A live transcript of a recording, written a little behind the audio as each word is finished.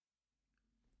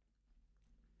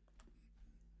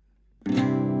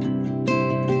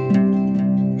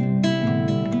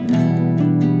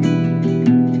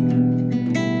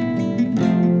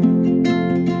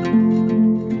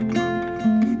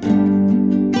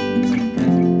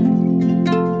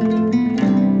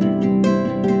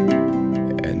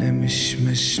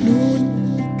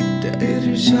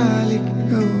برجعلك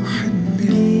أو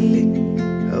حنلك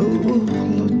أو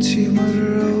أغلط شي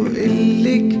مرة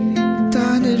وقلك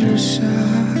تعال نرجع.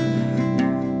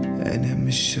 أنا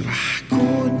مش رح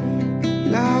كون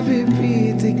لعبة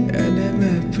بإيدك، أنا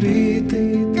ما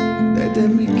بريدك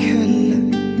ندمك هلا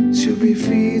شو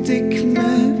بيفيدك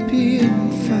ما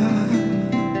بينفع.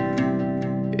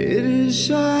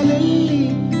 ارجع للي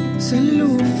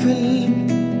سلو فل،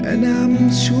 أنا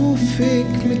عم شوفك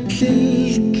متل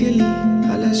الكل.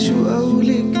 على شو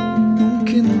قولك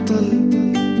ممكن ضل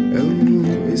أو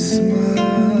اسمع.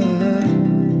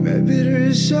 ما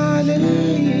برجع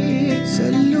للي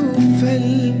سلو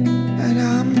فل، أنا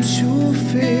عم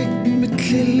شوفك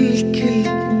متل الكل.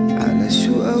 على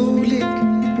شو قولك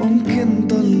ممكن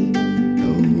ضل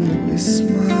أو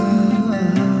اسمع.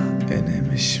 أنا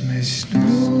مش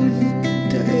مجنون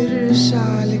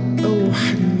تأرجعلك أو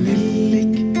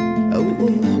حنلك أو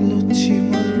أغلط شي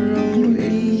مرة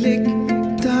وقلك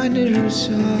تعال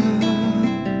نرجع.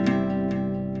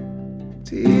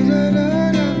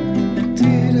 تيرارارا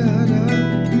تيرارا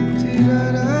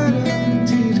تيرارارا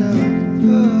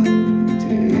تيرارا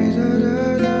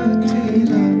تيرارارا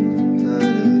تيرارا.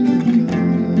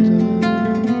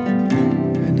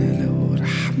 أنا لو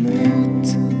رح موت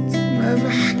ما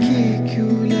بحكيكي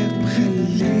ولا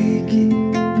بخليكي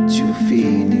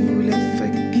تشوفيني ولا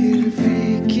بفكر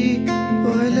فيكي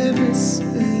ولا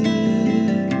بسأل.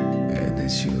 أنا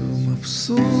شو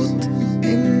مبسوط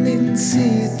إني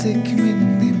نسيتك من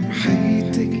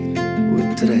محيتك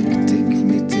وتركتك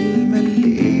متل ما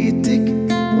لقيتك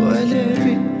ولا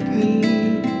بقبل.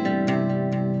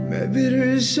 ما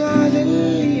برجع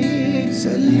للي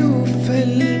سلو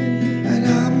فل،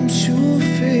 أنا عم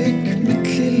شوفك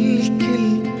متل الكل.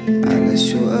 على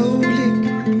شو قولك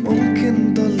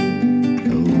ممكن ضل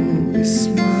أو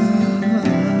اسمع.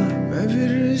 ما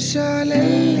برجع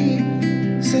للي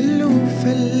سلو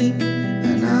فل،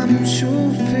 أنا عم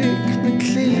شوفك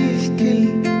متل